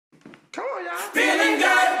Come on, y'all. Feeling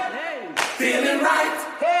good, feeling right.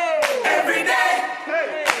 Every day,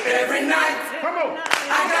 every night. Come on.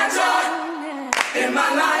 I got joy in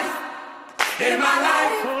my life, in my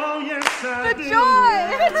life. Oh, yes, I do.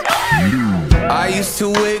 I used to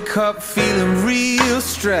wake up feeling real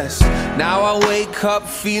stressed. Now I wake up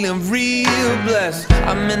feeling real blessed.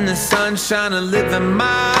 I'm in the sunshine and living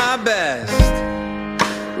my best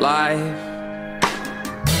life.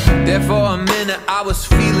 There for a minute I was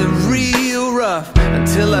feeling real rough,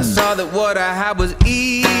 until I saw that what I had was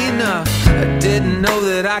enough. I didn't know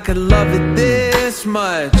that I could love it this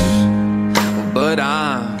much, but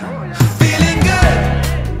I'm feeling good,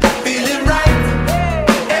 feeling right.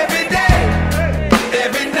 Every day,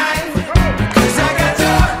 every night. 'Cause I got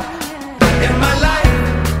joy in my life,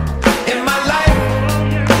 in my life.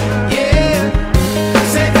 Yeah.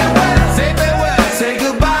 Say farewell, say farewell, say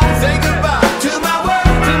goodbye to my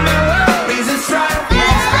world, to my world. Reasons strife.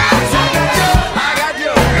 I got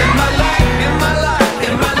joy in my life, in my life,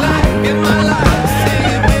 in my life, in my life. Sing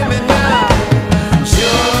it, baby, now.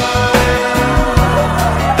 Joy.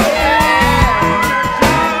 Cause I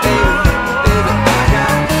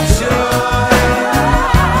got joy in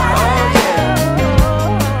my life.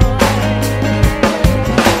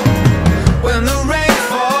 When the rain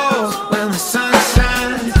falls, when the sun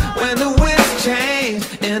shines, when the winds change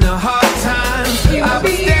in the hard times, I'll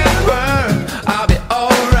be stand firm, I'll be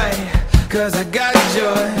alright. Cause I got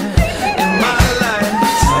joy in my life.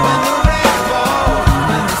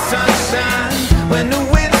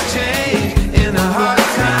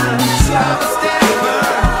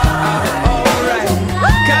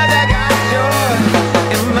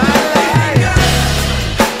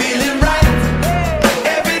 Feeling right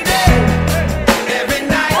every day, every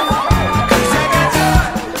night. Cause I got joy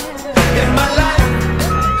in my life,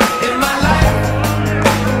 in my life.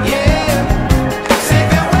 Yeah. Say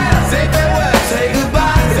farewell, say farewell. Say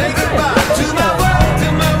goodbye to my world, to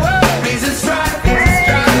my world. Reasons strife,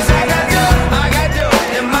 cause I got joy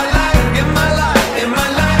in my life, in my life, in my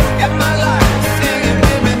life, in my life. Sing it,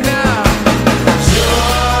 baby, now.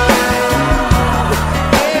 Joy,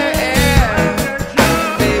 yeah,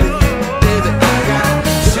 baby, baby, I got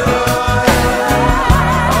joy,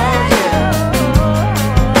 oh yeah.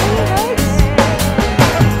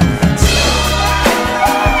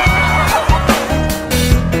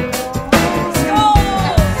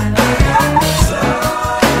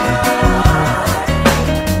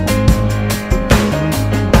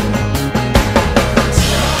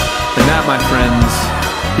 And that, my friends,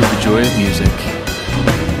 is the joy of music.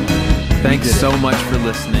 Thanks so much for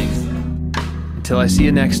listening. Until I see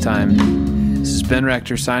you next time, this is Ben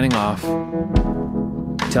Rector signing off,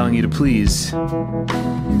 telling you to please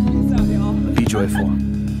be joyful.